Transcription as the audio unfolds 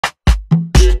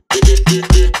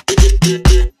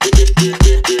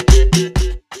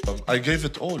gave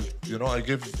it all. You know, I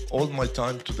gave all my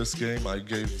time to this game. I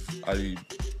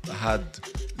had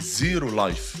zero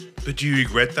life. But do you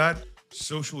regret that?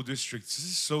 Social districts, this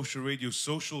is social radio,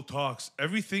 social talks,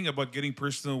 everything about getting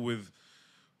personal with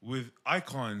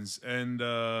icons, and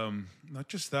not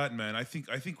just that, man. I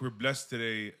think we're blessed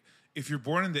today. If you're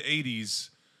born in the '80s,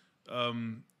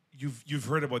 you've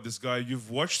heard about this guy. You've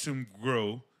watched him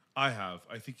grow. I have.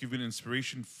 I think you've been an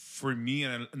inspiration for me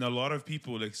and a lot of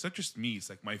people. Like, it's not just me. It's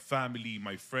like my family,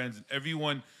 my friends, and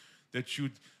everyone that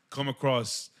you'd come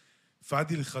across.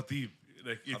 Fadi El Khatib.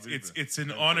 Like, it's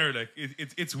an honor. Like,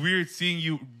 it's weird seeing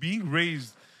you being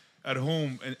raised at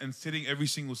home and sitting every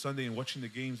single Sunday and watching the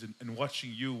games and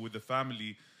watching you with the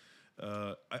family.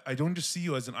 I don't just see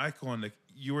you as an icon. Like,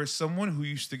 you are someone who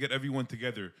used to get everyone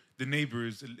together, the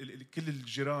neighbors, كل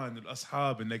الجيران,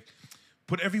 الأصحاب, and like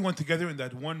put everyone together in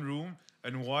that one room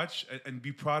and watch and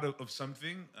be proud of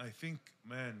something. I think,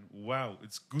 man, wow,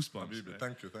 it's goosebumps. Habibi,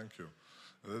 thank you, thank you.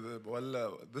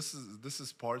 Well, this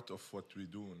is part of what we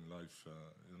do in life.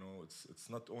 You know, it's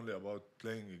not only about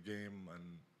playing a game and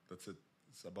that's it.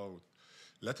 It's about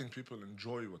letting people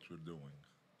enjoy what we're doing.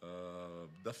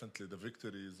 Definitely the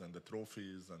victories and the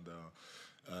trophies and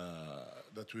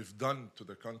that we've done to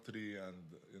the country and,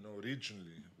 you know,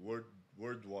 regionally,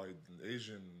 worldwide, in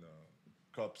Asian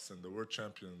cups and the world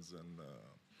champions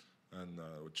and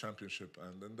championship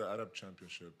and then the Arab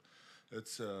championship.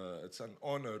 It's an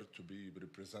honor to be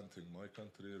representing my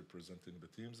country, representing the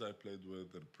teams I played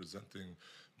with, representing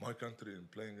my country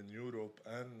and playing in Europe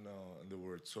and in the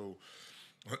world. So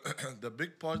the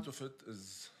big part of it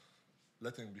is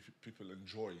letting people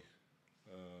enjoy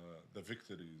the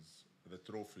victories, the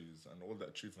trophies, and all the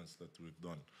achievements that we've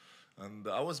done. And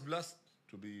I was blessed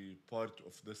to be part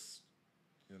of this,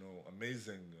 you know,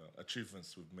 amazing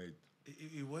achievements we've made.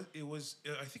 It was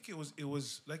I think it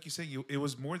was like you say, it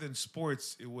was more than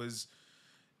sports. It was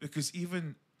because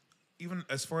even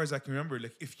as far as I can remember,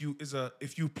 like if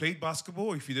you played basketball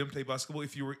or if you didn't play basketball,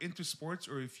 if you were into sports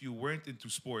or if you weren't into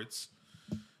sports,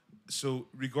 so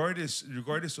regardless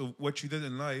of what you did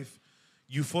in life,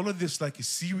 you followed this like a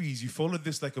series, you followed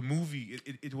this like a movie.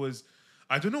 It was,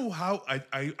 I don't know how,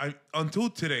 I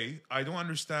until today I don't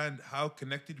understand how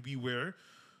connected we were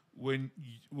when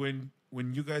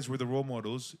you guys were the role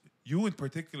models. You in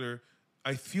particular,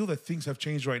 I feel that things have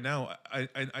changed right now.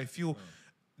 I feel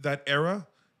that era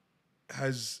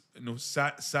has, you know,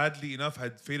 sadly enough,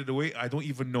 had faded away. I don't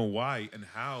even know why and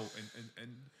how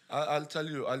and I'll tell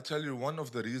you one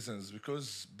of the reasons,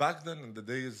 because back then in the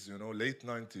days, you know, late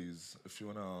 90s, if you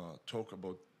want to talk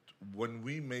about when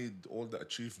we made all the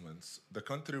achievements, the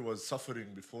country was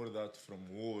suffering before that from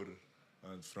war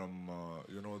and from,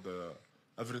 you know, the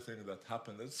everything that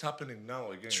happened. It's happening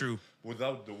now again. True.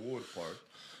 Without the war part.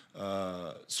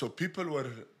 So people were,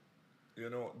 you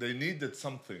know, they needed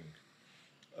something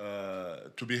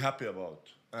to be happy about.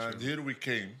 And True. here we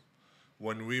came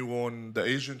when we won the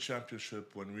Asian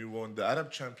Championship, when we won the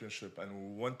Arab Championship, and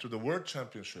we went to the World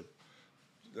Championship.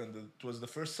 And it was the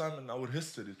first time in our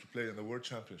history to play in the World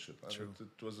Championship. And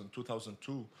it was in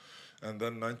 2002. And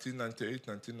then 1998,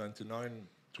 1999,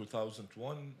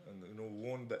 2001, and, you know,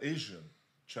 won the Asian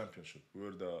Championship. We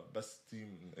were the best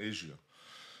team in Asia.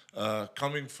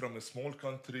 Coming from a small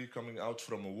country, coming out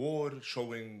from a war,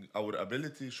 showing our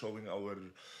ability, showing our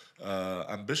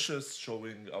ambitions,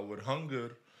 showing our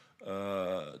hunger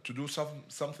to do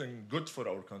something good for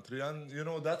our country. And, you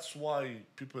know, that's why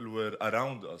people were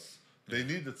around us. They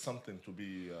needed something to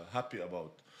be happy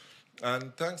about.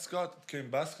 And thanks God it came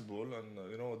basketball.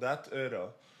 And, you know, that era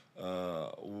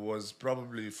was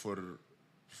probably for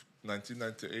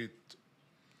 1998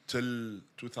 till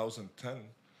 2010.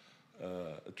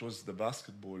 It was the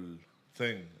basketball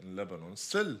thing in Lebanon.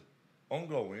 Still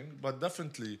ongoing, but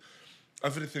definitely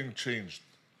everything changed.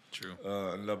 True.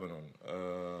 In Lebanon.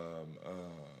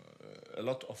 A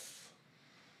lot of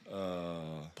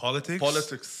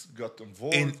politics got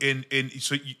involved.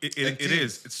 It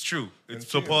is. It's true.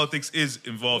 So politics is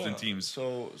involved in teams.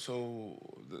 So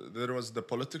there was the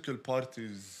political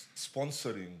parties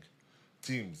sponsoring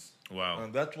teams. Wow.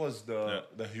 And that was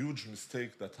the huge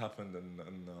mistake that happened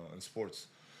in sports.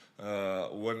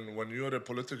 When you're a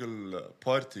political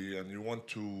party and you want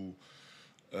to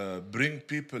bring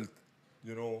people,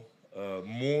 you know,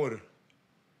 more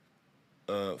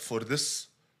for this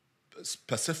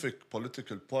specific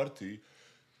political party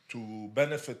to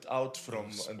benefit out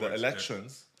from Sports, the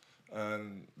elections,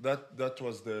 and that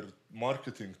was their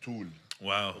marketing tool.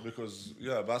 Wow. Because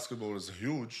basketball is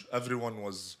huge. Everyone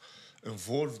was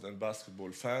involved in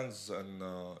basketball, fans, and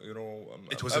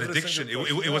It was an every addiction. single It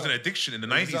person. was an Yeah. addiction. In the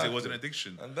 90s, it was an Exactly.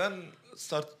 addiction. And then it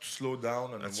started to slow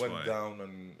down and it That's went why. down,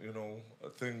 and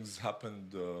things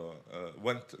happened,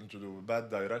 went into the bad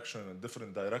direction, a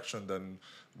different direction than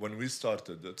when we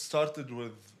started. It started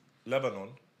with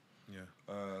Lebanon Yeah.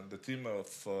 and the team of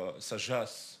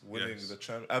Sajas winning Yes. the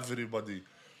champ. Everybody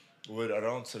were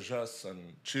around Sajas and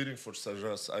cheering for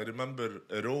Sajas. I remember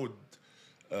a road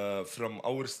from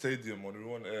our stadium when we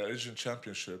won Asian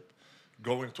Championship,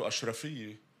 going to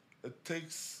Ashrafieh. It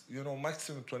takes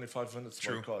maximum 25 minutes by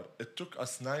True. car. It took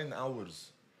us 9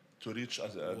 hours to reach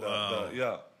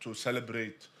Wow. to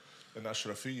celebrate in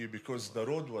Ashrafieh because the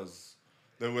road was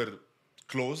they were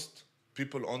closed.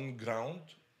 People on ground.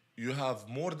 You have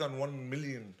more than 1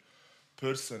 million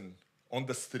person on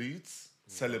the streets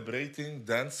celebrating,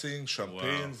 dancing,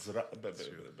 champagnes.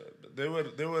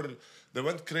 They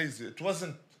went crazy. It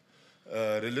wasn't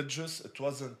religious. It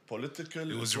wasn't political.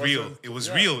 It was real. wasn't- It was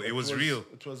yeah, real. It was real.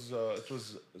 It was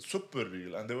super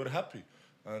real, and they were happy.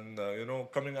 And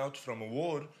coming out from a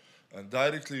war, and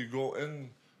directly go in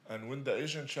and win the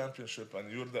Asian Championship,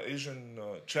 and you're the Asian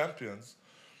champions.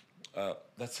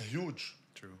 That's huge.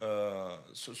 True.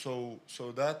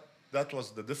 So that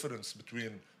was the difference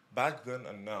between back then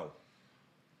and now.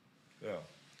 Yeah.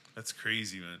 That's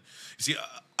crazy, man. You see,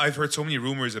 I've heard so many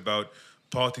rumors about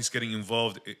politics getting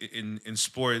involved in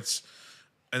sports,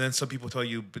 and then some people tell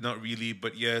you, but not really,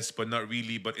 but yes, but not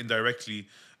really, but indirectly,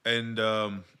 and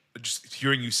just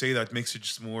hearing you say that makes it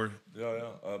just more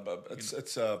But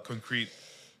it's concrete.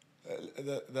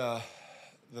 the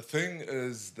the thing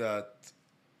is that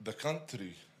the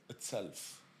country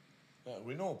itself,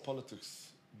 we know politics,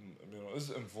 is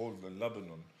involved in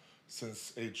Lebanon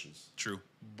since ages. True.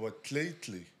 But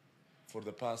lately, for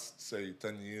the past say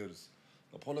 10 years,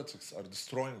 the politics are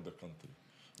destroying the country.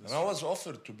 And I was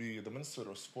offered to be the Minister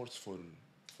of Sports for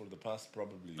the past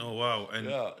probably Oh wow. And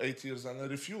 8 years, and I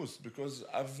refused because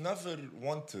I've never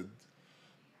wanted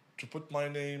to put my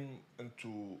name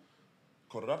into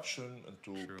corruption,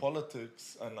 into True.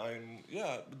 politics, and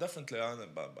definitely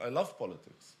I love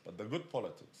politics, but the good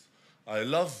politics. I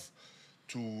love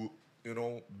to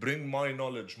bring my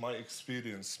knowledge, my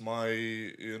experience, my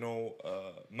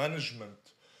management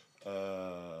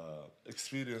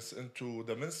experience into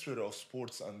the Ministry of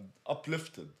Sports and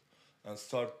uplift it and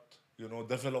start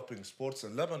developing sports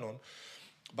in Lebanon.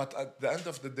 But at the end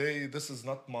of the day, this is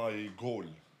not my goal.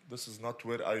 This is not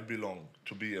where I belong,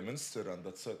 to be a minister and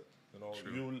that's it.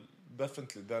 You will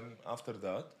definitely then after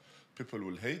that, people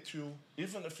will hate you,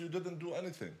 even if you didn't do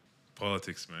anything.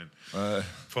 politics, man.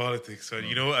 Politics. And,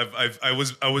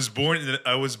 I was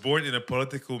born in a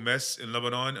political mess in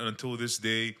Lebanon, and until this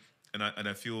day, and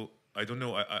I feel I don't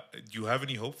know. Do you have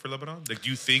any hope for Lebanon? Like, do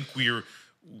you think we're?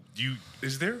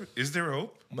 Is there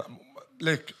hope?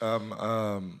 Like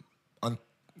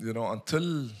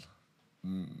until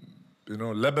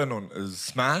Lebanon is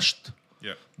smashed,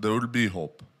 Yeah. there will be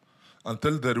hope.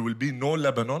 Until there will be no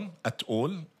Lebanon at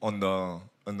all on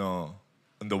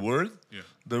in the world, Yeah.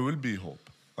 there will be hope.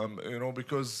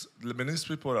 Because Lebanese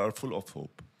people are full of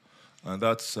hope, and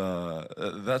that's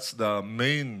the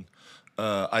main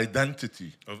identity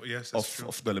Yes, that's true.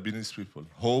 of the Lebanese people: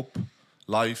 hope,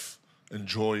 life,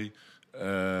 enjoy,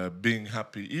 being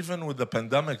happy. Even with the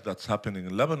pandemic that's happening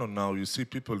in Lebanon now, you see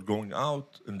people going out,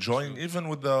 enjoying. Even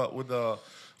with the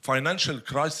financial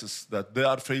crisis that they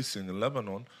are facing in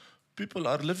Lebanon, people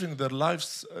are living their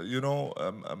lives,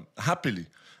 happily,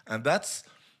 and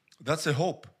that's a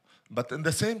hope. But in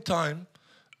the same time,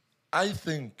 I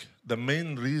think the main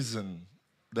reason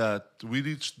that we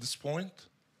reached this point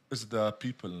is the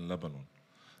people in Lebanon.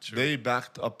 They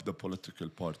backed up the political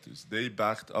parties. They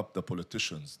backed up the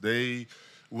politicians. They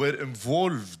were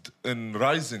involved in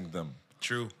rising them.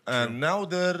 True. And now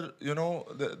they're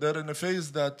in a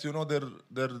phase that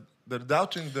they're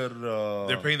doubting their.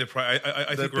 They're paying the price.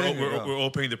 I think we're all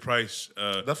paying the price.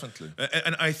 Definitely.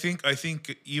 And I think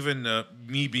even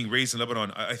me being raised in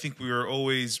Lebanon, I think we were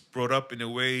always brought up in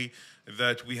a way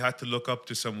that we had to look up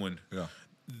to someone. Yeah.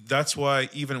 That's why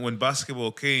even when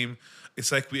basketball came,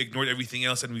 it's like we ignored everything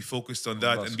else and we focused on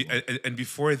that. And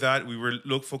before that, we were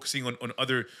focusing on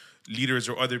other leaders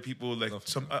or other people. Like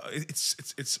some,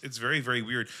 it's very, very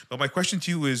weird. But my question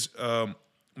to you is.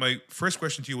 My first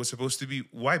question to you was supposed to be,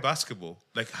 why basketball?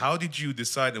 Like, how did you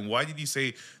decide, and why did you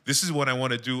say this is what I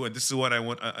want to do, and this is what I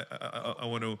want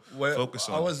to focus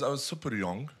on? I was super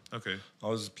young. Okay. I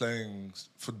was playing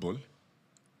football,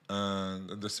 and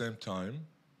at the same time,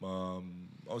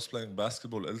 I was playing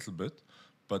basketball a little bit,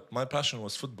 but my passion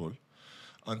was football.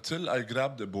 Until I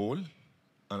grabbed a ball,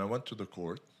 and I went to the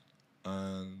court,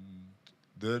 and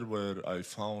there where I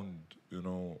found, you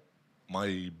know, my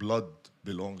blood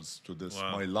belongs to this,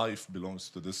 Wow. my life belongs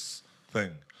to this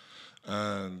thing.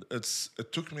 And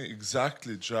it took me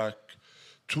exactly, Jack,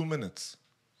 2 minutes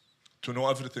to know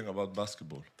everything about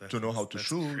basketball, to know how to That's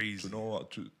shoot, to crazy. know how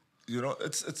to, you know,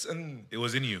 it's It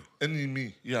was in you. in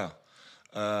me, yeah.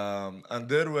 And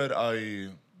there where I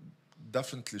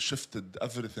definitely shifted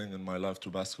everything in my life to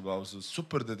basketball. I was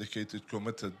super dedicated,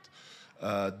 committed,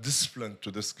 disciplined to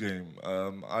this game.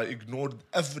 I ignored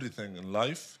everything in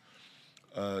life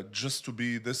just to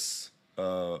be this,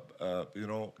 you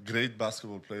know, great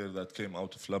basketball player that came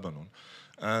out of Lebanon.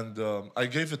 And I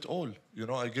gave it all. You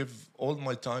know, I gave all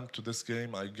my time to this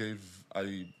game. I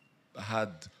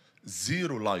had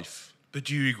zero life. But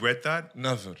do you regret that?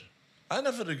 Never. I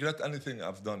never regret anything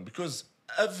I've done because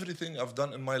everything I've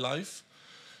done in my life,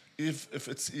 if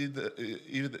it's either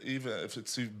even if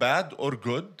it's bad or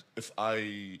good, if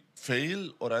I fail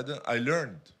or I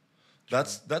learned.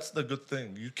 That's the good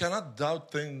thing. You cannot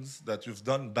doubt things that you've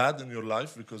done bad in your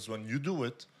life because when you do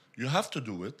it, you have to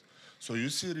do it. So you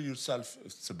see yourself.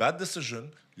 If it's a bad decision,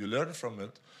 you learn from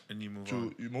it. And you move To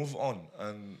on. you move on,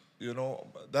 and you know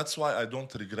that's why I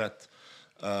don't regret.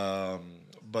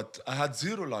 But I had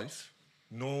zero life,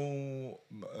 no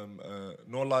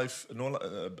life, no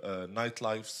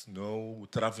nightlives, no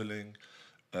traveling.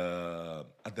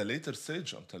 At the later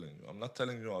stage, I'm telling you, I'm not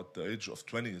telling you at the age of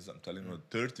 20s. I'm telling you at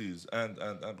 30s, and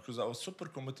because I was super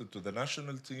committed to the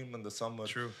national team in the summer,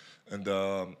 True. and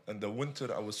in the winter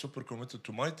I was super committed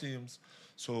to my teams.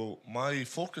 So my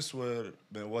focus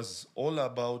was all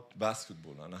about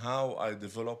basketball and how I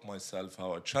develop myself,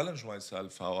 how I challenge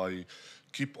myself, how I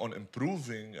keep on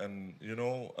improving, and you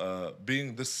know,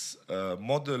 being this role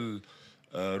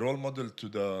model to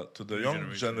the New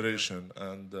young generation. Yeah. generation.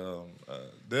 And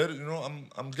there, you know,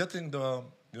 I'm getting the,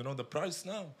 you know, the prize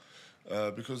now.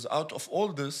 Because out of all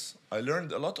this, I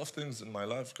learned a lot of things in my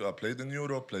life. I played in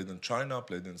Europe, played in China,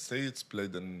 played in States,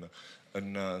 played in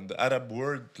the Arab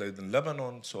world, played in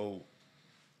Lebanon. So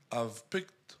I've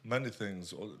picked many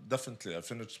things. Definitely, I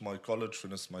finished my college,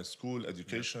 finished my school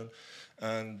education,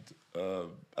 and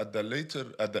at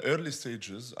the early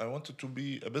stages, I wanted to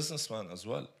be a businessman as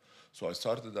well. So I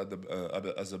started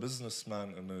as a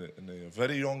businessman in a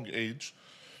very young age,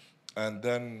 and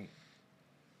then,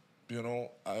 you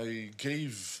know, I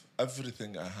gave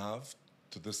everything I have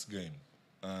to this game.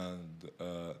 And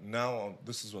now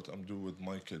this is what I'm doing with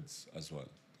my kids as well.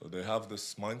 So they have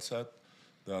this mindset,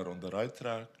 they are on the right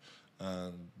track,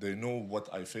 and they know what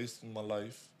I faced in my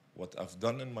life, what I've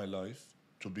done in my life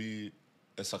to be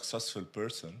a successful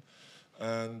person.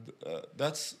 And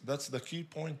that's the key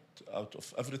point out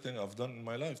of everything I've done in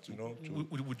my life, you know.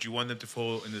 To Would you want them to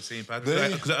follow in the same path?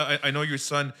 they, Because I know your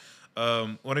son,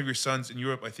 one of your sons in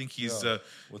Europe. I think yeah,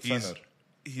 with he's Fener.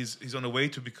 he's on the way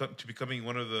to becoming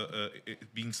one of the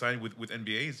being signed with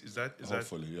NBA. Is that?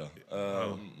 Hopefully, yeah.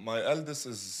 Wow. My eldest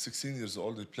is 16 years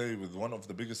old. He play with one of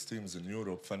the biggest teams in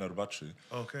Europe, Fenerbahce,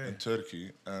 Okay. in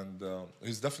Turkey, and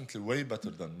he's definitely way better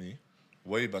than me.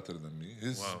 Way better than me.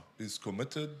 Wow. He's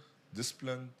committed,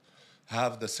 disciplined,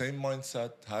 have the same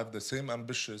mindset, have the same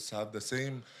ambitions, have the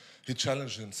same. He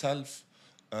challenged himself,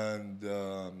 and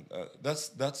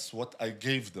that's what I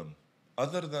gave them.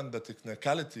 Other than the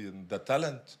technicality and the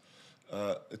talent,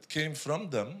 it came from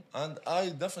them, and I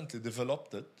definitely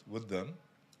developed it with them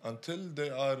until they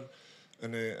are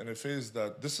in a phase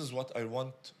that this is what I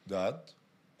want, Dad.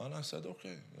 And I said,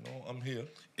 okay, you know, I'm here.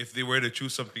 If they were to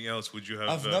choose something else, would you have?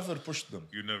 I've never pushed them.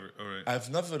 You never. All right. I've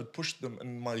never pushed them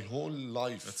in my whole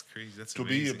life. That's crazy. That's to be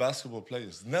a amazing. basketball player.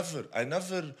 Never. I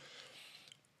never,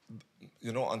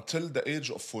 you know, until the age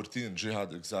of 14,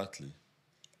 Jihad exactly.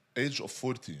 Age of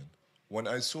 14. When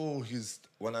I saw his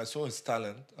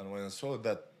talent and when I saw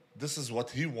that this is what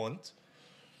he wants,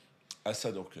 I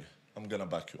said, okay, I'm gonna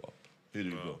back you up. Here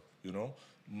you go. You know,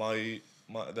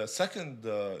 the second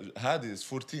Hadi is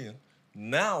 14.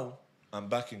 Now I'm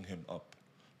backing him up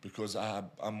because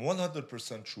I'm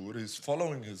 100% sure he's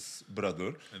following his brother.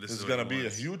 And this He's is what gonna he be a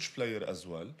wants. huge player as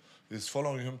well. He's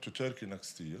following him to Turkey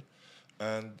next year,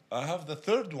 and I have the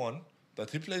third one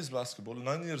that he plays basketball,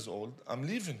 9 years old. I'm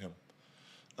leaving him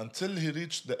until he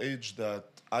reached the age that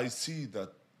I see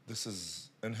that this is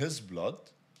in his blood,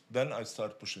 then I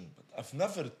start pushing. But I've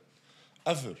never,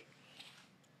 ever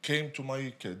came to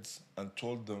my kids and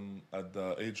told them at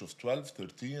the age of 12,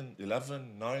 13,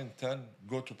 11, 9, 10,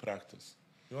 go to practice.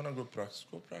 You want to go practice?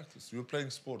 Go practice. You're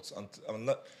playing sports. And I'm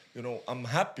not, you know, I'm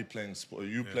happy playing sport,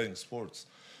 you playing sports.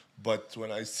 But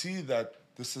when I see that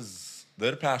this is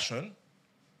their passion,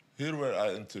 here where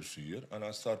I interfere and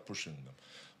I start pushing them.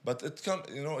 But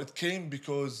it came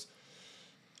because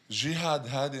Jihad,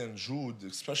 Hadi, and Jude,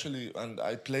 especially, and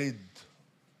I played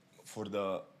for the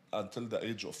until the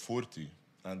age of 40,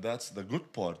 and that's the good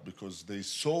part because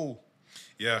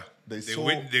Yeah, they they saw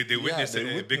they yeah witnessed they a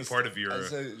big witnessed part of your.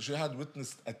 as a Jihad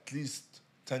witnessed at least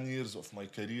 10 years of my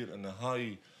career in a high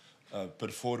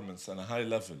performance and a high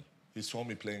level. He saw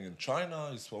me playing in China,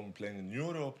 he saw me playing in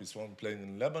Europe, he saw me playing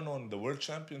in Lebanon, the World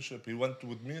Championship. He went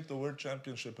with me at the World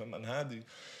Championship, him and Hadi.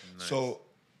 Nice. So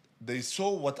they saw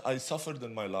what I suffered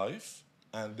in my life,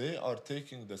 and they are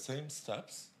taking the same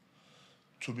steps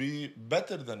to be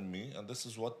better than me, and this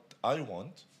is what I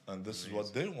want, and this is what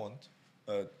Amazing. they want,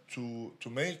 to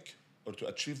make or to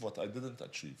achieve what I didn't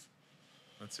achieve.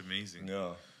 That's amazing.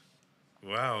 Yeah.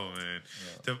 Wow, man.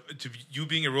 You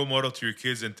being a role model to your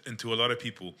kids and to a lot of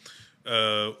people.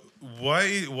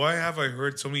 Why have I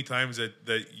heard so many times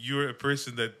that you're a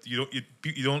person that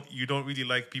you don't really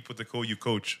like people to call you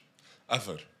coach?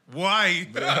 Ever. Why?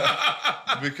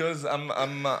 Because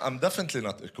I'm definitely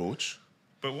not a coach.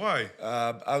 But why?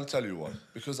 I'll tell you why.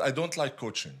 Because I don't like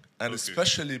coaching, and Okay.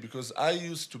 especially because I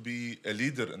used to be a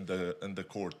leader in the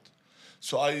court.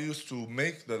 So I used to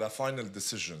make the final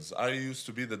decisions. I used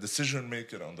to be the decision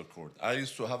maker on the court. I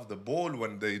used to have the ball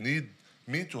when they need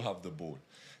me to have the ball.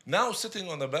 Now sitting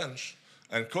on the bench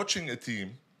and coaching a team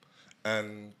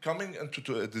and coming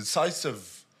into a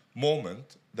decisive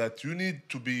moment that you need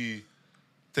to be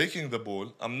taking the ball.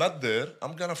 I'm not there.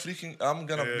 I'm gonna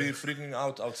be freaking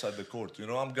out outside the court. You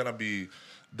know, I'm gonna be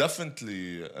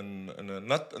definitely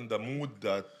not in the mood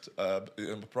that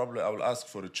probably I will ask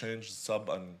for a change sub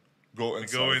and go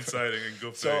inside. Go inside and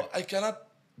go play. So I cannot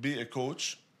be a coach.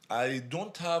 I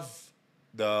don't have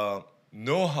the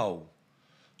know-how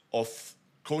of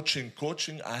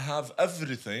coaching. I have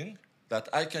everything that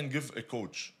I can give a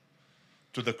coach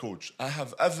to the coach. I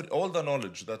have all the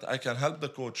knowledge that I can help the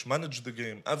coach manage the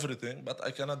game, everything, but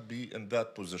I cannot be in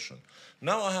that position.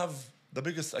 Now I have the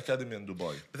biggest academy in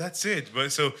Dubai. That's it.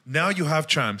 But so now you have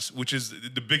Champs, which is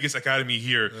the biggest academy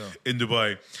here in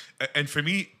Dubai. And for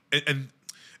me,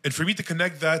 and for me to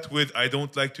connect that with, I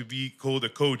don't like to be called a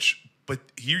coach, but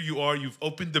here you are. You've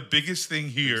opened the biggest thing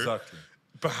here. Exactly.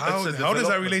 But how does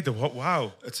that relate to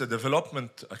wow? It's a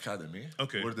development academy.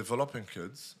 Okay. We're developing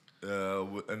kids.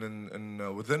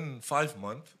 Within 5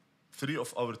 months, 3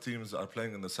 of our teams are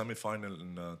playing in the semi-final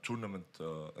in a tournament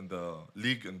in the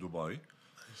league in Dubai.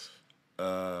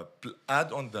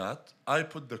 Add on that, I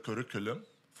put the curriculum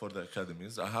for the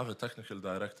academies. I have a technical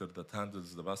director that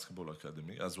handles the basketball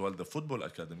academy as well the football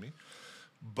academy.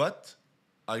 But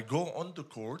I go on the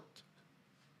court,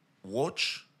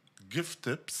 watch, give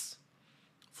tips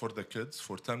for the kids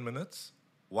for 10 minutes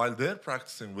while they're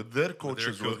practicing with their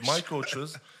coaches, with my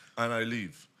coaches, and I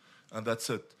leave. And that's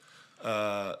it.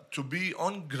 To be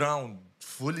on ground,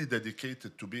 fully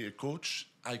dedicated to be a coach,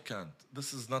 I can't.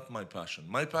 This is not my passion.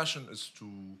 My passion is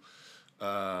to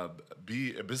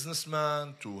be a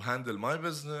businessman, to handle my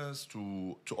business,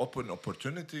 to open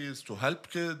opportunities, to help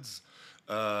kids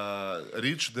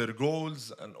reach their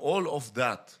goals, and all of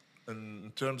that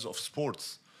in terms of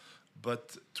sports.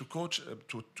 But to coach a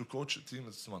team,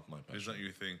 it's not my passion. It's not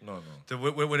your thing. No. So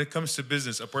when it comes to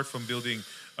business, apart from building,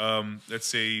 let's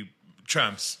say,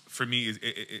 Champs, for me,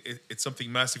 it's something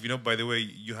massive. You know, by the way,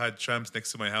 you had Champs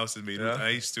next to my house in Beirut. Yeah.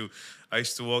 I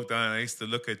used to walk down and I used to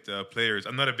look at players.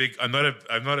 I'm not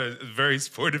a very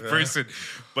sportive person,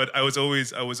 but I was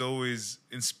always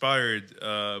inspired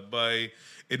by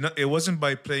it. It wasn't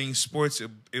by playing sports.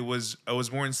 I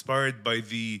was more inspired by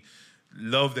the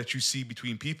love that you see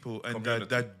between people and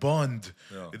that bond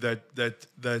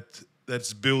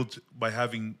that's built by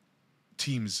having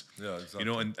teams. Yeah, exactly. You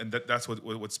know, and that's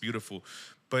what's beautiful.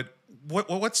 But what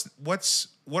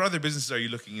other businesses are you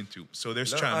looking into? So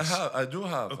there's Champs. I do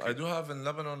have in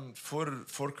Lebanon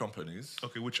four companies.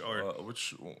 Okay, which are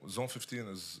which Zone 15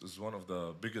 is one of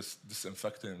the biggest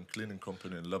disinfecting and cleaning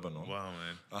company in Lebanon. wow,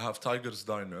 man. I have Tiger's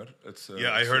Diner. It's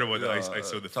I heard about that. I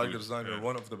saw the food. Tiger's Diner, Yeah.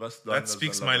 one of the best diners. That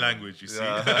speaks in my Lebanon. language. You see.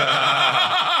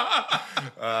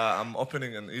 I'm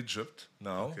opening in Egypt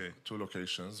now, Okay. 2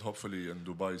 locations. Hopefully in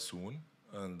Dubai soon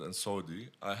and in Saudi.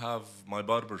 I have my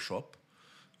barber shop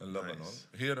in Lebanon.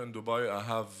 Here in Dubai,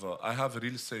 I have a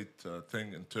real estate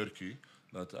thing in Turkey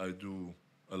that I do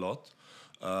a lot.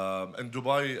 In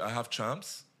Dubai, I have Champs.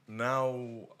 Now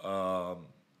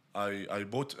I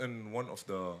bought in one of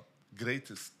the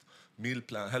greatest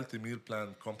healthy meal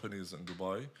plan companies in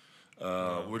Dubai.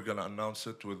 We're gonna announce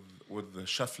it with the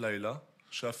Chef Layla.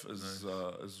 Chef is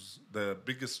the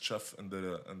biggest chef in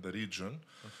the region.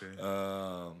 Okay.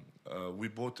 We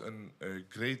bought in a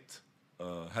great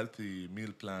healthy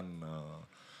meal plan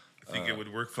think it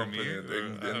would work for me.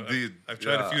 company. Indeed, I've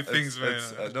tried a few things, man.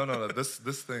 No.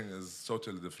 This thing is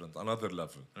totally different, another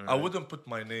level. I wouldn't put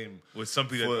my name With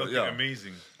something that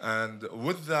amazing. And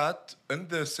with that, in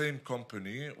the same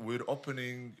company, we're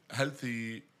opening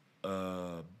healthy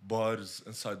bars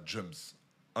inside gyms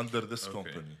under this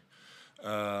company.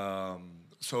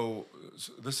 So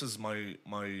this is my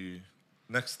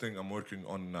next thing I'm working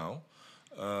on now.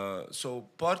 So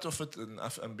part of it in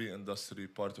F&B industry,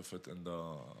 part of it in the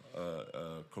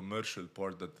commercial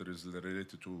part that there is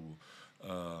related to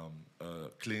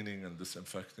cleaning and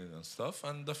disinfecting and stuff,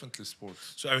 and definitely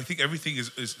sports. So I think everything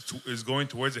is going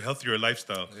towards a healthier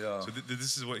lifestyle. Yeah. So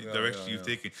this is what direction you've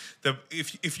taken.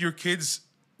 If your kids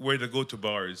were to go to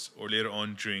bars or later on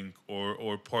drink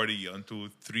or party until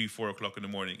 3, 4 o'clock in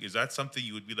the morning, is that something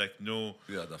you would be like, no?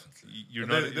 Yeah,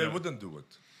 definitely. They wouldn't do it.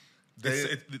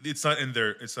 It's not in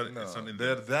there. It's not in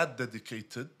they're there.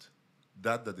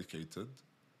 that dedicated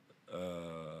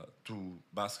to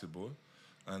basketball,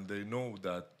 and they know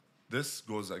that this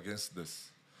goes against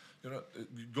this.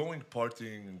 Going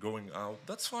partying and going out,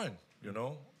 that's fine.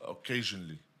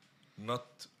 Occasionally, not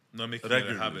making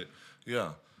regularly. it a habit.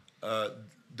 Yeah,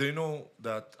 they know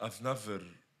that I've never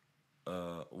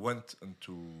went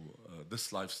into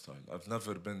this lifestyle. I've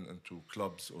never been into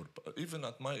clubs or even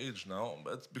at my age now,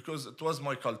 but because it was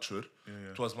my culture,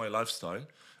 it was my lifestyle.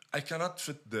 I cannot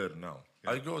fit there now.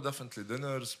 I go definitely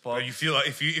dinners, pubs. You feel like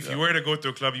if you were to go to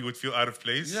a club, you would feel out of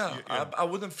place. Yeah, I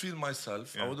wouldn't feel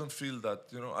myself. I wouldn't feel that.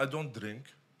 I don't drink.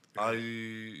 I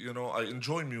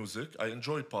enjoy music. I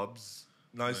enjoy pubs,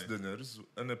 nice dinners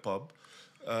in a pub.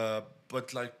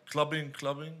 But like clubbing,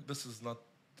 this is not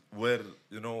where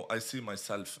I see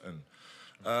myself in.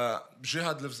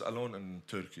 Jihad lives alone in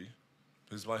Turkey.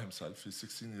 He's by himself. He's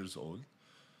 16 years old.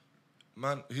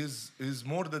 Man, he's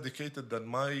more dedicated than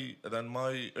my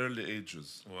early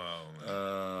ages.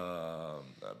 Wow.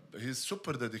 Man. He's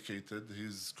super dedicated.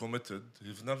 He's committed.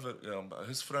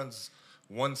 His friends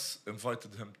once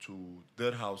invited him to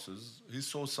their houses. He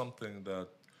saw something that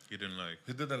he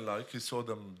didn't like. He saw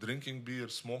them drinking beer,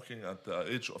 smoking at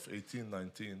the age of 18,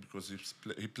 19, because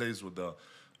he plays with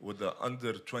the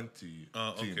under 20 team.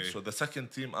 Okay. So the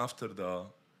second team after the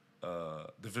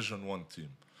Division 1 team.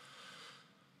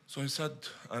 So he said,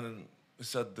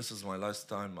 this is my last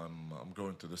time I'm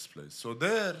going to this place. So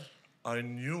there, I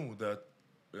knew that,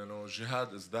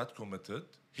 Jihad is that committed.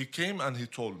 He came and he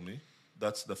told me.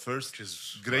 That's the first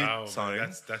great sign.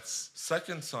 Man, that's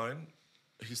Second sign,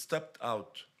 he stepped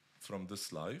out from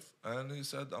this life and he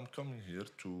said, I'm coming here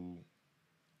to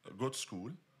go to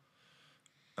school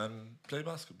and play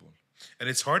basketball. And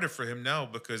it's harder for him now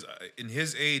because in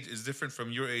his age is different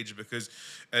from your age, because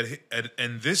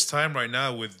and this time right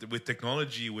now with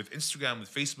technology, with Instagram,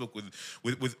 with Facebook,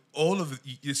 with all of it,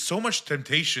 there's so much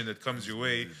temptation that comes your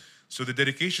way. So the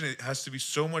dedication has to be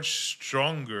so much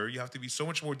stronger. You have to be so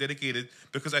much more dedicated,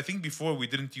 because I think before we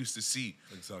didn't used to see.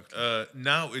 Exactly.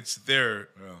 Now it's there,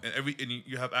 and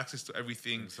you have access to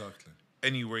everything. Exactly.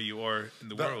 Anywhere you are in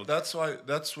the world.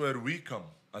 That's where we come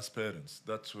as parents.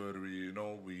 That's where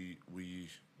we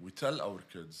tell our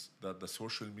kids that the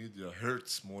social media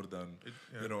hurts more than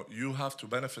you have to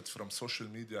benefit from social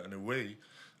media in a way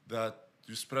that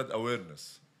you spread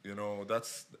awareness.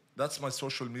 That's my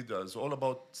social media. It's all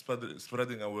about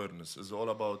spreading awareness. It's all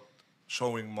about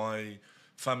showing my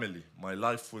family, my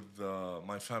life with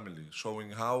my family,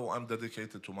 showing how I'm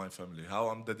dedicated to my family, how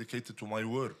I'm dedicated to my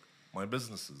work, my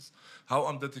businesses, how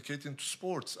I'm dedicating to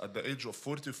sports at the age of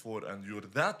 44, and you're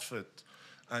that fit,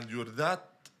 and you're that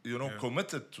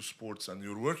committed to sports, and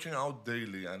you're working out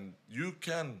daily, and you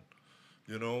can,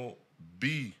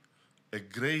 be a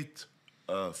great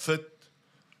fit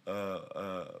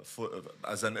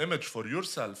as an image for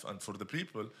yourself and for the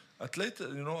people at later,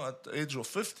 at the age of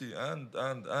 50,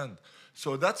 and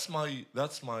so that's my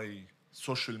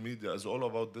social media is all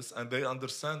about this, and they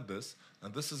understand this,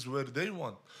 and this is where they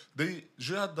want.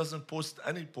 Jihad doesn't post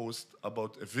any post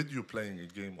about a video playing a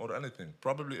game or anything.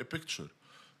 Probably a picture,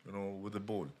 with a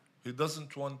ball. He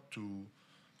doesn't want to,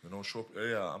 show.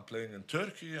 Yeah, I'm playing in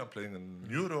Turkey. I'm playing in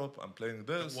Europe. I'm playing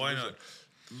this. Why not?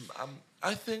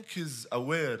 I think he's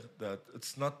aware that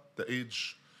it's not the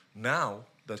age now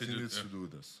that he needs to do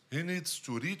this. He needs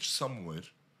to reach somewhere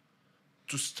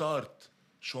to start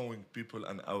showing people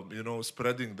and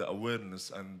spreading the awareness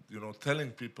and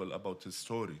telling people about his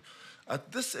story.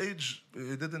 At this age,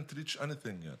 he didn't reach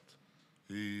anything yet.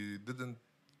 He didn't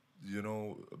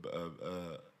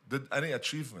did any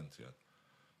achievement yet.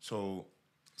 So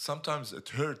sometimes it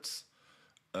hurts.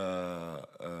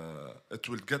 It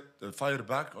will get fire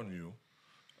back on you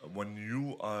when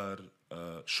you are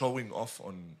showing off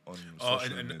on Oh,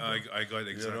 social and media. I got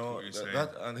You exactly know what you're saying.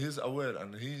 that, and he's aware,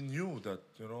 and he knew that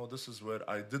this is where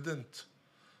I didn't.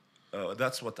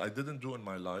 That's what I didn't do in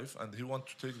my life, and he want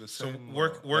to take the So same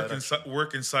work direction.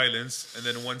 work in silence, and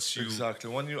then once you Exactly.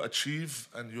 When you achieve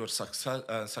and you're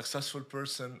successful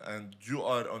person and you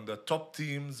are on the top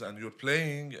teams and you're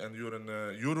playing and you're in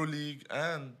Euro League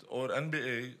and or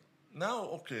NBA, now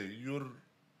okay,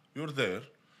 you're there.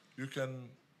 You can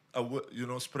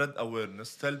spread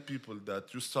awareness, tell people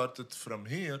that you started from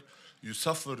here, you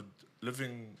suffered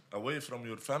living away from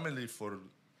your family for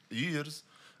years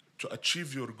to achieve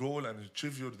your goal and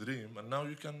achieve your dream, and now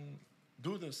you can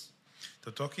do this. So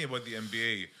talking about the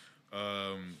NBA,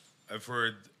 I've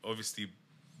heard obviously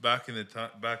back in the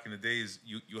back in the days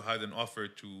you had an offer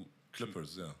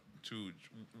Clippers, yeah. to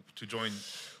to join.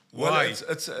 Well, Why?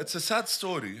 it's a sad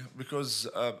story because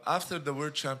after the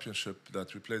World Championship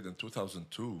that we played in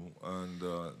 2002, and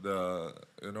the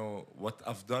what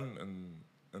I've done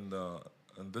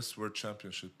in this World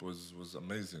Championship was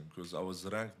amazing because I was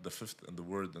ranked the fifth in the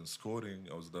world in scoring.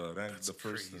 I was ranked the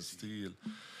first in crazy. steal,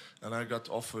 and I got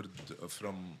offered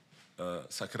from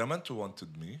Sacramento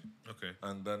wanted me. Okay.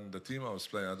 And then the team I was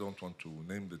playing, I don't want to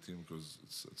name the team because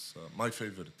it's my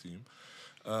favorite team.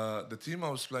 The team I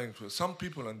was playing for, some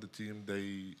people on the team,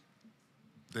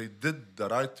 they did the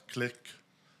right click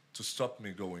to stop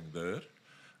me going there.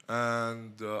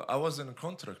 And I was in a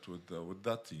contract with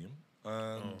that team.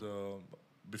 And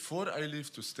before I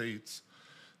leave to States,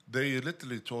 they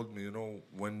literally told me,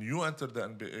 when you enter the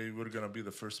NBA, we're going to be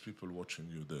the first people watching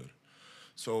you there.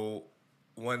 So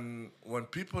when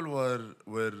people were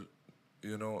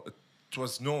it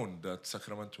was known that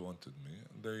Sacramento wanted me.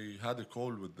 They had a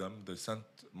call with them. They sent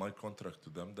my contract to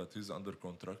them that he's under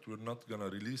contract. We're not gonna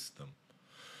release them.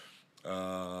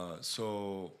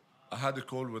 So I had a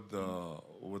call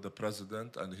with the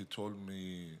president, and he told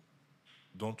me,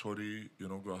 "Don't worry,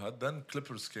 go ahead." Then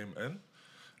Clippers came in,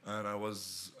 and I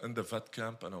was in the vet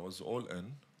camp, and I was all in.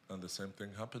 And the same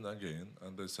thing happened again,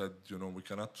 and they said, we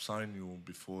cannot sign you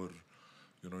before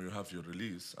you have your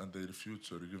release, and they refused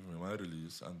to give me my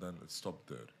release, and then it stopped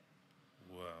there.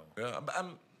 Wow. Yeah, but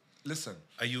listen,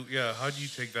 Are you? Yeah. How do you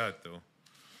take that though?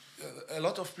 a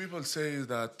lot of people say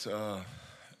that,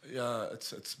 yeah,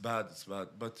 it's bad,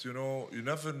 but you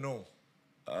never know.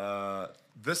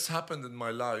 This happened in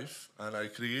my life, and I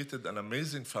created an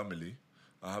amazing family.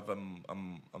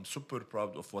 I'm super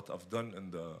proud of what I've done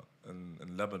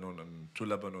in Lebanon and to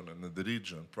Lebanon and in the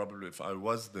region. Probably if I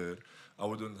was there, I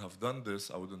wouldn't have done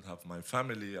this. I wouldn't have my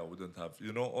family. I wouldn't have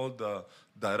all the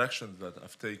directions that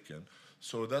I've taken.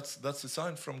 So that's a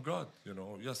sign from God.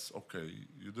 Yes, okay,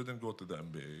 you didn't go to the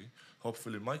NBA.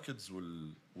 Hopefully, my kids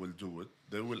will do it.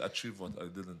 They will achieve what I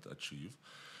didn't achieve.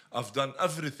 I've done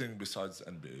everything besides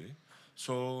NBA.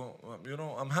 So,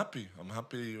 I'm happy. I'm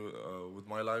happy with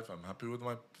my life. I'm happy with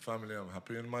my family. I'm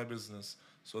happy in my business.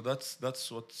 So that's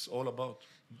what it's all about.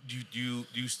 Do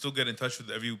you still get in touch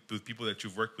with people that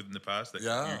you've worked with in the past, like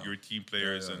Yeah. your team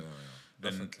players, and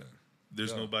Definitely.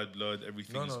 there's no Yeah. bad blood,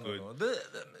 everything No, is no, no,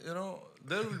 good. no.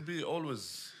 There will be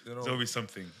always, There's always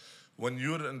something. when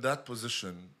you're in that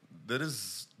position, there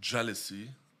is jealousy.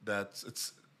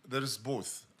 There is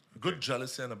both good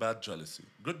jealousy and a bad jealousy.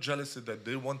 Good jealousy that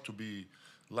they want to be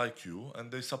like you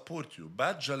and they support you.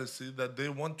 Bad jealousy that they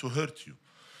want to hurt you.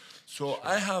 So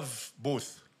I have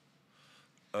both,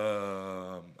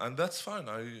 and that's fine.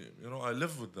 I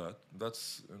live with that.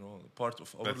 That's part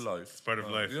of our life. It's part of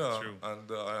life. Yeah, It's true.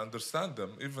 and I understand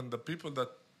them. Even the people that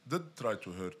did try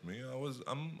to hurt me,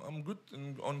 I'm good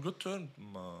on good terms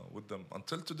with them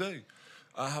until today.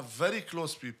 I have very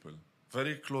close people,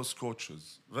 very close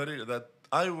coaches, very that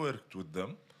I worked with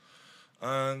them,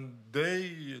 and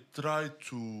they try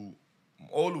to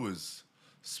always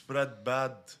spread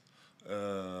bad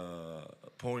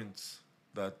points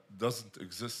that doesn't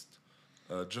exist,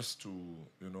 just to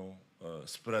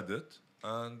spread it.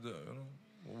 And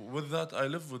with that, I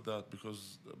live with that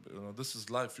because this is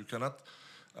life. You cannot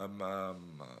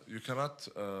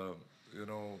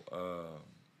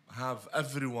have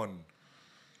everyone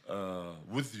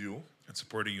with you. And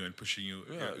supporting you and pushing you.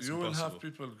 Yeah, It's you will impossible. have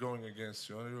people going against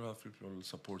you, and you will have people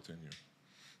supporting you.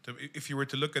 So if you were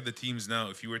to look at the teams now,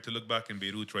 if you were to look back in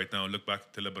Beirut right now, look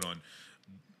back to Lebanon,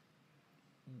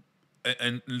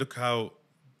 and look how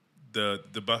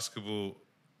the basketball,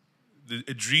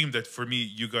 a dream that for me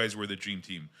you guys were the dream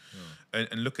team,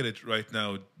 and look at it right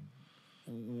now.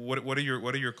 What are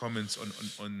your comments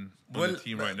on Well, the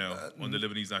team right now, on the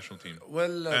Lebanese national team,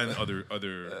 Well, and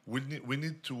other we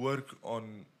need to work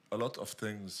on a lot of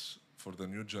things for the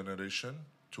new generation,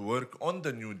 to work on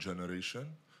the new generation,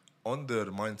 on their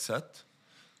mindset,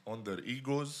 on their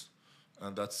egos,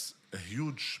 and that's a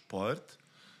huge part.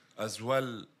 As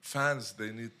well, fans,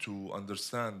 they need to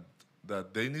understand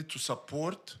that they need to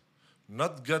support,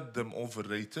 not get them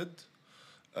overrated.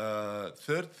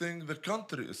 Third thing, the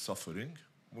country is suffering.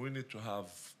 We need to have,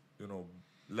 you know,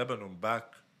 Lebanon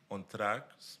back on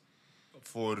tracks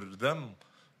for them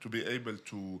to be able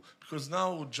to. Because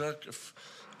now, Jack, if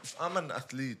I'm an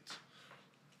athlete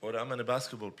or I'm a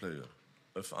basketball player,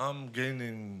 if I'm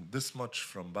gaining this much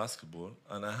from basketball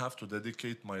and I have to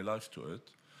dedicate my life to it,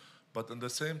 but at the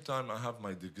same time I have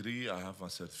my degree, I have my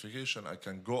certification, I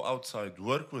can go outside,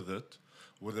 work with it,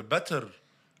 with a better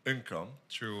income.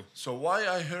 True. So why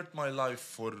I hurt my life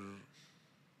for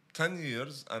 10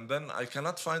 years and then I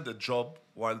cannot find a job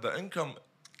while the income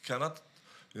cannot,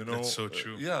 you know. That's so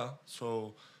true. Yeah,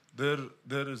 so there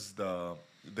is the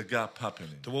gap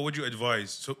happening. So what would you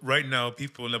advise? So right now,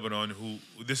 people in Lebanon who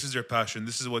this is their passion,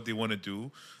 this is what they want to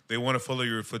do, they want to follow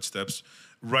your footsteps.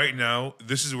 Right now,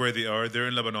 this is where they are. They're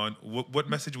in Lebanon. What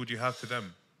message would you have to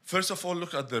them? First of all,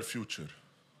 look at their future.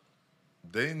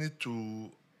 They need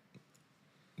to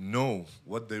know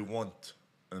what they want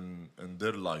in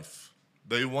their life.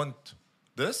 They want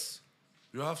this,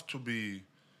 you have to be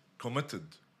committed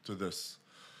to this.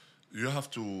 You have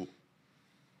to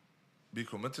be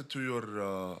committed to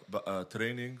your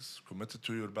trainings, committed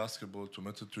to your basketball,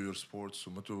 committed to your sports,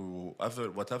 committed to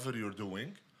whatever you're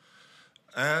doing,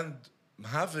 and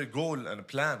have a goal and a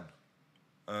plan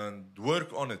and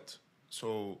work on it.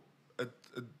 So it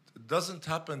doesn't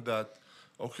happen that,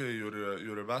 okay,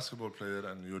 you're a basketball player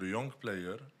and you're a young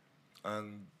player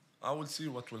and I will see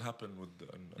what will happen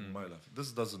in my life.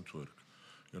 This doesn't work.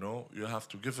 You know, you have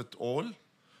to give it all,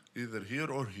 either here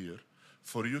or here,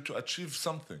 for you to achieve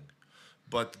something.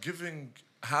 But giving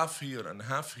half here and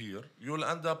half here, you'll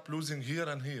end up losing here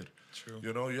and here. True.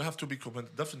 You know, you have to be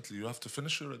committed. Definitely, you have to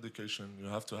finish your education. You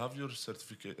have to have your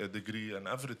certificate, degree, and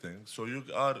everything. So you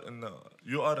are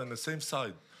in the same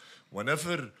side.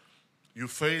 Whenever you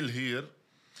fail here,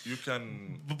 you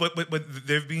can. But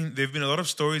there've been a lot of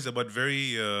stories about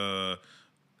very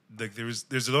like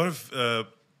there's a lot of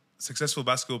successful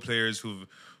basketball players who've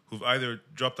either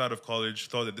dropped out of college,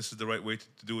 thought that this is the right way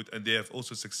to do it, and they have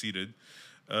also succeeded.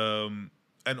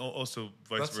 And also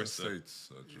vice That's versa. in States.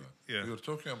 Yeah. You're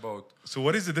talking about. So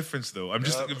what is the difference, though? I'm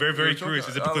just Yeah, very you're curious.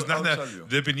 talking- Is it because I'll now tell you.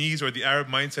 the Lebanese or the Arab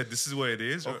mindset, this is what it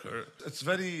is? Okay. It's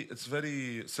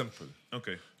very simple.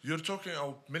 Okay. You're talking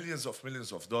about millions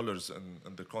of dollars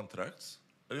in the contracts.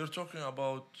 You're talking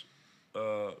about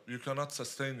you cannot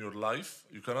sustain your life.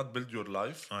 You cannot build your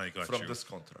life I got from you. these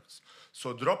contracts.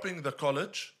 So dropping the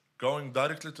college, going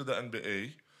directly to the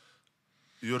NBA,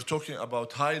 you're talking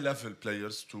about high-level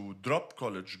players to drop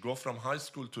college, go from high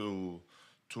school to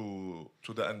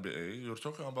the NBA. You're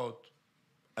talking about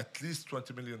at least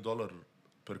 $20 million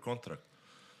per contract.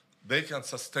 They can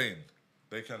sustain,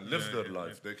 they can live their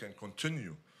life, they can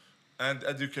continue, and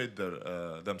educate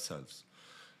themselves.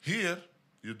 Here,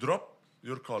 you drop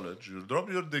your college, you drop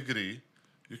your degree,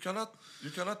 you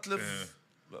cannot live.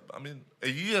 I mean, a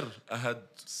year ahead.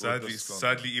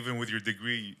 Sadly, even with your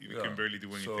degree, you can barely do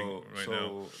anything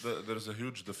now. So there's a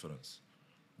huge difference.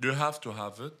 You have to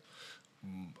have it.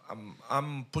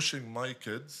 I'm pushing my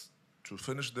kids to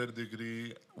finish their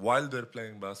degree while they're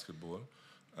playing basketball,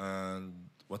 and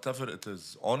whatever it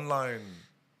is, online,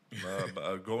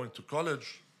 going to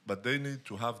college, but they need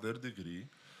to have their degree,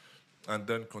 and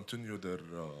then continue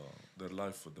their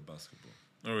life with the basketball.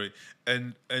 All right,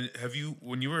 and have you,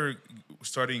 when you were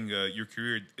starting your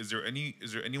career, is there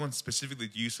anyone specifically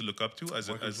that you used to look up to as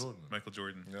Jordan. Michael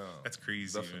Jordan? Yeah, that's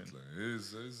crazy. Definitely, Man.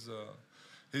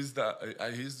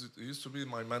 he used to be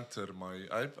my mentor.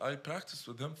 I practiced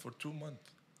with him for 2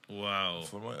 months. Wow.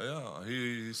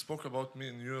 He spoke about me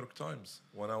in New York Times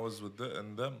when I was with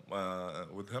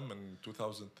him in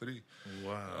 2003.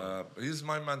 Wow. He's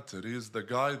my mentor. He's the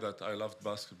guy that I loved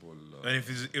basketball. And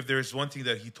if there's one thing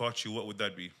that he taught you, what would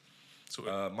that be? So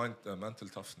mental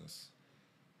toughness.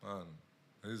 Man,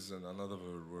 he's in another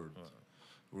word. Wow.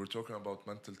 We're talking about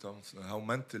mental toughness, how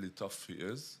mentally tough he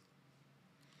is.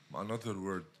 Another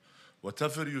word.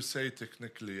 Whatever you say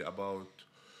technically about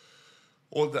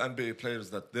all the NBA players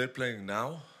that they're playing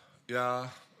now,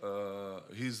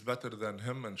 he's better than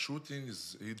him in shooting.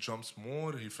 He jumps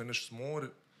more, he finishes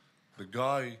more. The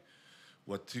guy,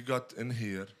 what he got in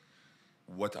here,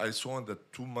 what I saw in the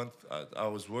 2 months I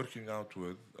was working out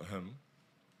with him,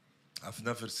 I've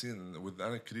never seen with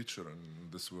any creature in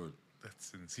this world.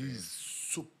 That's insane. He's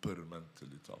super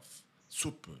mentally tough.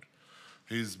 Super.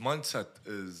 His mindset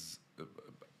is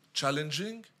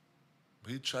challenging.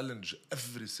 He challenged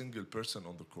every single person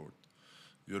on the court.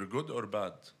 You're good or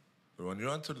bad. When you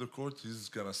enter the court, he's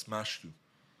gonna smash you.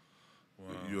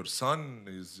 Wow. Your son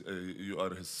is, you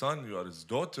are his son, you are his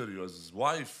daughter, you are his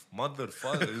wife, mother,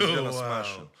 father. He's gonna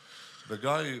smash Wow. you. The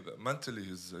guy mentally,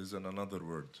 he's in another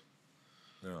world.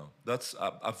 Yeah,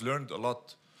 I've learned a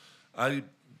lot. I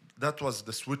That was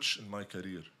the switch in my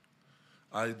career.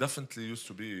 I definitely used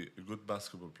to be a good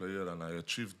basketball player, and I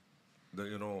achieved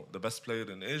the best player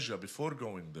in Asia before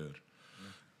going there.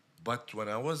 But when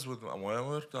I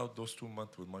worked out those 2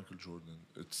 months with Michael Jordan,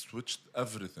 it switched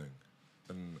everything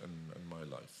in my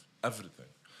life.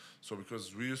 Everything. So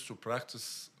because we used to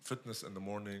practice fitness in the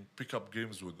morning, pick up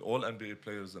games with all NBA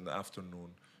players in the afternoon.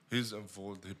 He's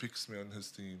involved. He picks me on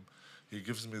his team. He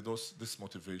gives me this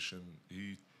motivation.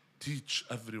 He teach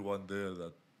everyone there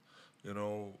that,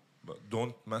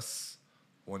 don't mess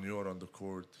when you're on the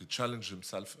court. He challenged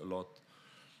himself a lot.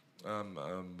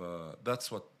 That's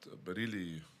what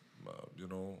really,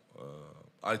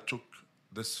 I took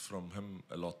this from him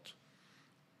a lot.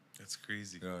 That's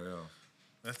crazy. Yeah, yeah.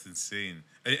 That's insane.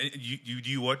 And you do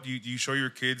you what? Do you show your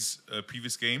kids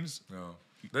previous games? Yeah,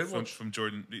 they watch. From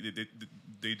Jordan.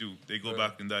 They do. They go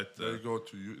back in that. They go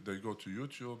to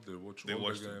YouTube. They watch all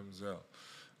watch the them. games.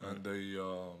 Yeah, and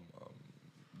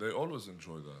they always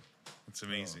enjoy that. It's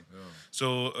amazing. Yeah. So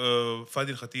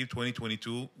Fadi El Khatib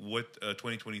 2022. What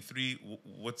 2023?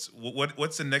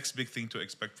 What's the next big thing to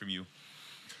expect from you?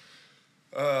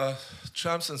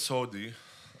 Champs in Saudi.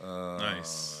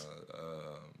 Nice.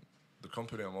 The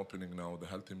company I'm opening now, the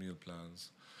healthy meal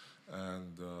plans,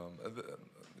 and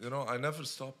I never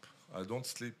stop. I don't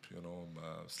sleep.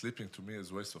 Sleeping to me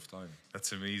is waste of time.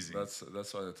 That's amazing.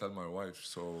 That's what I tell my wife.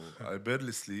 So I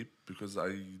barely sleep because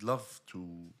I love to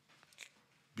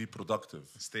be productive.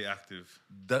 Stay active.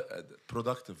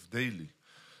 Productive daily.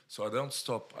 So I don't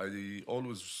stop. I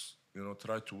always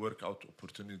try to work out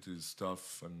opportunities,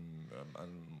 stuff, and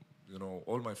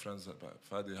all my friends.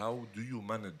 Fadi, how do you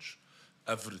manage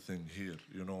everything here?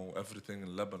 Everything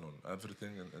in Lebanon,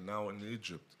 everything now in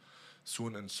Egypt,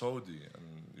 soon in Saudi, and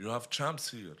you have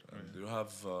champs here, and you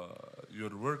have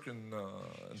your work in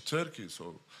Turkey.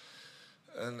 So,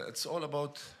 and it's all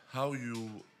about how you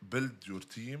build your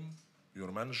team,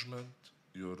 your management,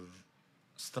 your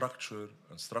structure,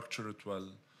 and structure it well.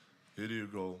 Here you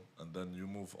go, and then you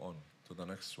move on to the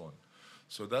next one.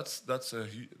 So that's a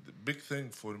big thing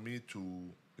for me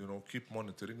to keep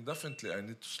monitoring. Definitely, I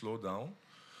need to slow down,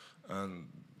 and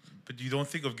But you don't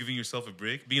think of giving yourself a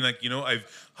break? Being like,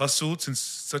 I've hustled since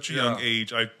such a young Yeah.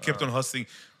 age. I kept on hustling.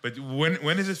 But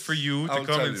when is it for you to I'll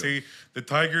come tell and you. say the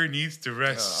tiger needs to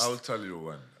rest? I will tell you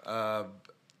when.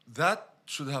 That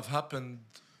should have happened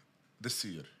this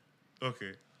year.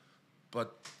 Okay. But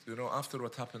after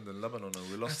what happened in Lebanon, and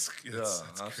we lost. That's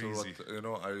after crazy.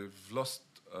 what I've lost.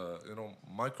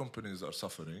 My companies are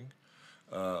suffering.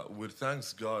 We're,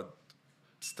 thanks God,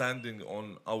 standing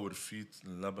on our feet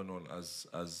in Lebanon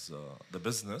as the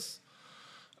business.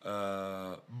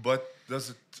 But does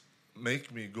it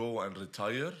make me go and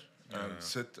retire and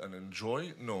sit and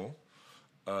enjoy? No.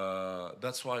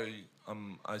 That's why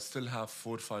I still have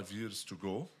 4 or 5 years to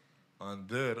go. And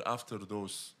there, after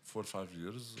those 4 or 5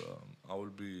 years, I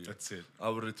will be. That's it. I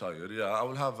will retire. Yeah, I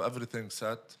will have everything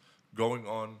set, going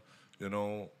on.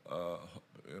 The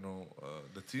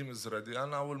team is ready,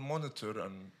 and I will monitor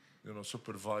and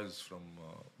supervise from.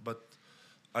 But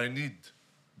I need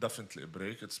definitely a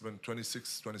break. It's been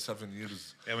 26, 27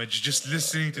 years. Yeah, but just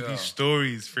listening to Yeah. these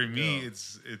stories, for me, Yeah.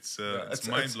 it's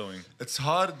mind blowing. It's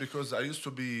hard because I used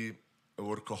to be a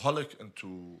workaholic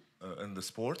in the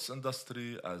sports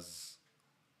industry as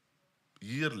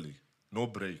yearly, no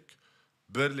break.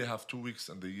 Barely have 2 weeks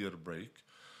in the year break.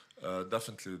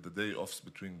 Definitely the day offs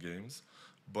between games.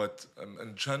 But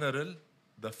in general,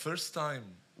 the first time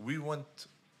we went,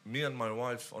 me and my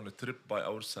wife, on a trip by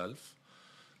ourselves,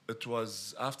 it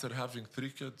was after having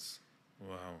 3 kids.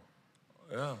 Wow.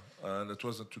 Yeah, and it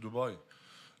wasn't to Dubai.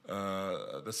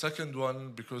 The second one,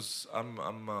 because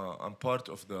I'm part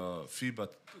of the FIBA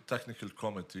technical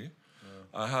committee.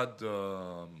 I had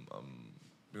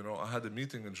I had a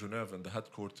meeting in Geneva in the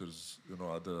headquarters.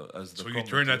 As the. So you committee.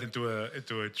 turned that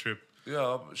into a trip.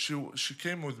 Yeah, she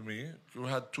came with me. We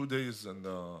had 2 days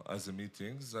as a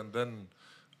meetings, and then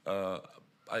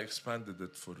I expanded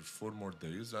it for 4 more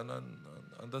days, and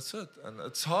that's it. And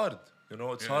it's hard,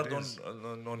 it's Yeah, hard it on, is.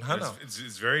 on Hannah.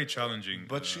 It's very challenging.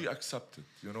 But she accepted,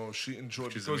 she enjoyed.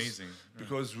 Which is because, amazing. Yeah.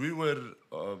 Because we were,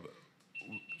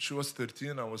 she was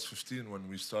 13, I was 15 when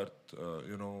we start,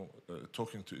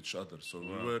 talking to each other. So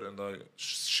we were, and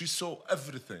she saw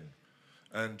everything,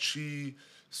 and she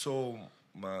saw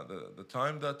the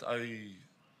time that I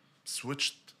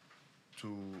switched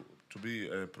to be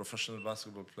a professional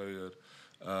basketball player,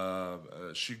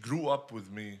 She grew up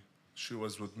with me. She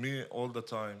was with me all the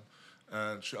time,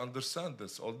 and she understands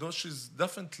this. Although she's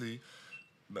definitely,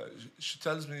 she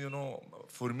tells me,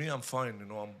 for me, I'm fine.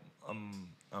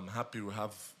 I'm happy we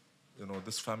have,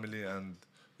 this family, and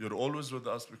you're always with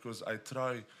us because I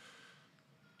try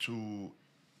to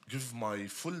give my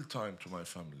full time to my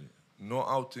family. No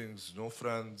outings, no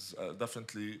friends,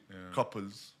 definitely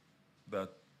couples that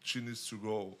she needs to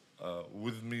go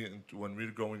with me when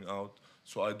we're going out,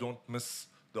 so I don't miss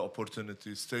the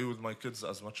opportunity. Stay with my kids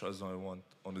as much as I want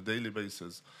on a daily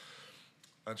basis.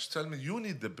 And she tell me, you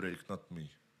need the break, not me.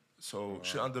 So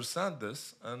she understands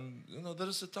this, and there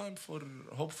is a time for,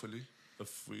 hopefully,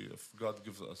 if God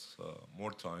gives us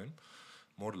more time,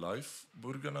 more life,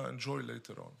 we're gonna enjoy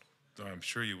later on. Oh, I'm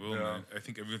sure you will, man. I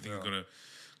think everything is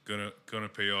gonna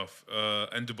pay off.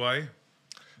 And Dubai,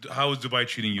 how is Dubai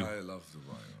treating you? I love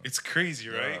Dubai. It's crazy,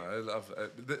 right? Yeah, I love.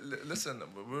 Listen,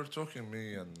 we were talking,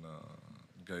 me and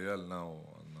Gael now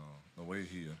on the way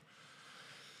here.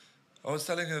 I was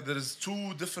telling her there is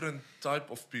two different type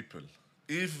of people.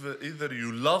 Either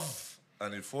you love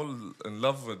and you fall in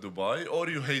love with Dubai, or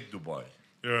you hate Dubai.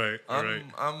 You're right.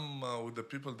 I'm with the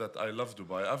people that I love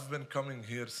Dubai. I've been coming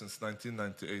here since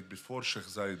 1998, before Sheikh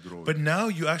Zayed Road. But now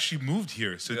you actually moved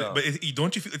here, so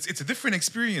don't you feel it's a different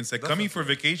experience? Like coming for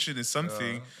vacation is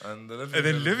something, and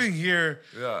then living here.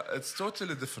 Yeah, it's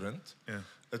totally different. Yeah,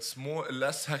 it's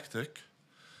less hectic.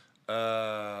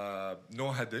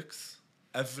 No headaches.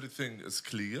 Everything is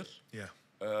clear. Yeah.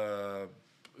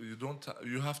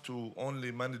 You have to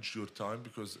only manage your time,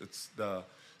 because it's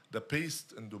the pace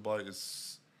in Dubai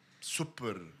is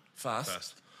super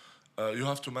fast. You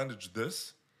have to manage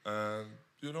this, and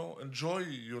enjoy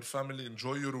your family,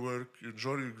 enjoy your work,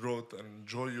 enjoy your growth, and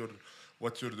enjoy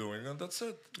what you're doing, and that's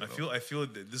it. I feel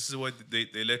that this is what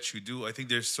they let you do. I think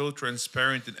they're so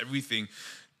transparent in everything.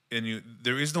 And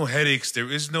there is no headaches,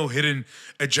 there is no hidden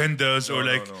agendas, or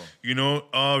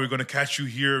we're going to catch you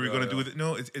here, we're going to do it.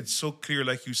 No, it's so clear,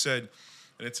 like you said,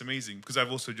 and it's amazing. Because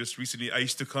I've also just recently, I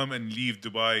used to come and leave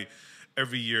Dubai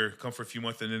every year, come for a few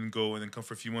months and then go, and then come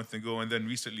for a few months and go. And then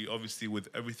recently, obviously, with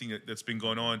everything that's been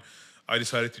going on, I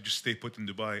decided to just stay put in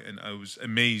Dubai, and I was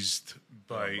amazed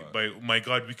by my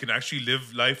God, we can actually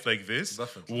live life like this,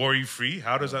 worry-free.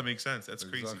 How does that make sense? That's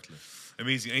crazy.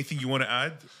 Amazing. Anything you want to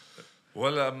add?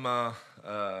 Well,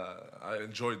 I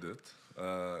enjoyed it.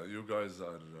 You guys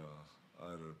are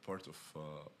part of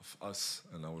us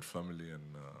and our family,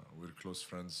 and we're close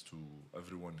friends to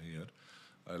everyone here.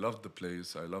 I loved the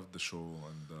place, I loved the show,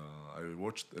 and I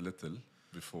watched a little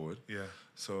before. Yeah.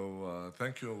 So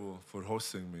thank you for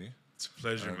hosting me. It's a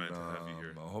pleasure, man, to have you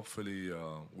here. Hopefully,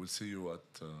 we'll see you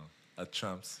at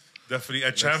Champs. Definitely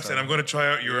at Champs, and I'm going to try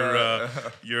out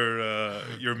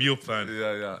your meal plan.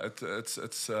 Yeah.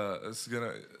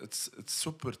 It's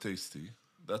super tasty.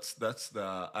 That's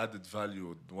the added value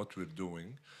of what we're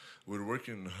doing. We're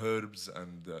working herbs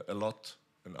and a lot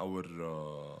in our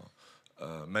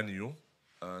menu,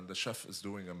 and the chef is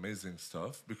doing amazing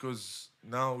stuff, because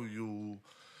now you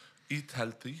eat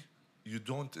healthy, you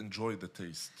don't enjoy the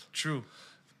taste. True.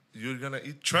 You're gonna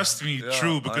eat. Trust me,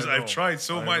 true, because I've tried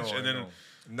so much, and then.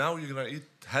 Now you're gonna eat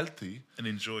healthy and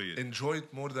enjoy it. Enjoy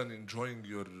it more than enjoying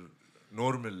your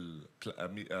normal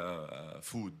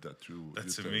food that you.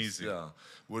 That's you amazing. Yeah,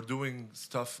 we're doing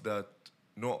stuff that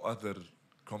no other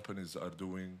companies are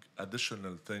doing.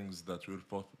 Additional things that we're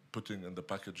putting in the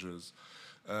packages,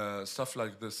 stuff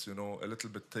like this. A little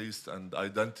bit taste and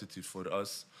identity for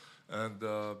us, and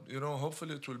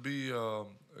hopefully it will be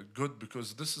good,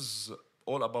 because this is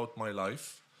all about my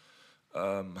life.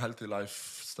 Healthy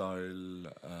lifestyle,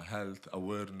 health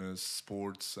awareness,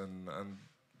 sports, and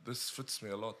this fits me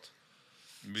a lot.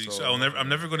 So I'm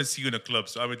never going to see you in a club.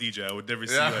 So I'm a DJ. I would never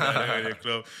see you in a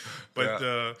club.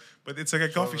 But it's like a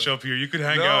coffee shop here. You could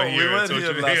hang out here. We were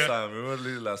here last time. We were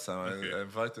here last time. Okay. I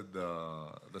invited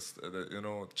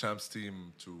the Champs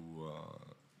team to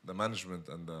the management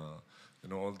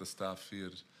and all the staff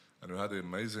here, and we had an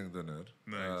amazing dinner.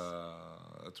 Nice.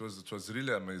 It was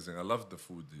really amazing. I loved the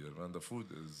food here, and the food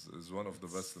is one of the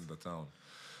best in the town.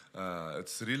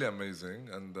 It's really amazing,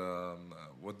 and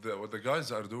what the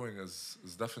guys are doing is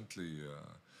definitely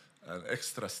an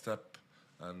extra step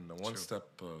and one step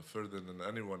further than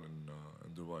anyone in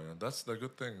Dubai, and that's the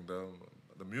good thing.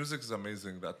 The music is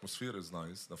amazing, the atmosphere is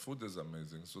nice, the food is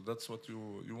amazing. So that's what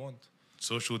you want.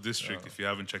 Social District. If you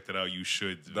haven't checked it out, you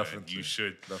should. Definitely. Man. You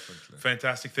should. Definitely.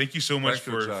 Fantastic. Thank you so much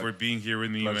for being here with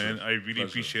me, Pleasure. man. I really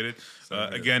appreciate it.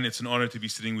 Again, it's an honor to be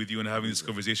sitting with you and having this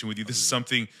conversation with you. This is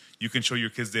something you can show your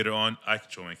kids later on. I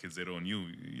can show my kids later on.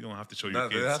 You don't have to show your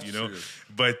kids, you know.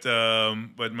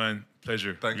 But man,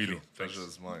 pleasure. Thank really. you. Pleasure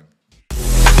is mine.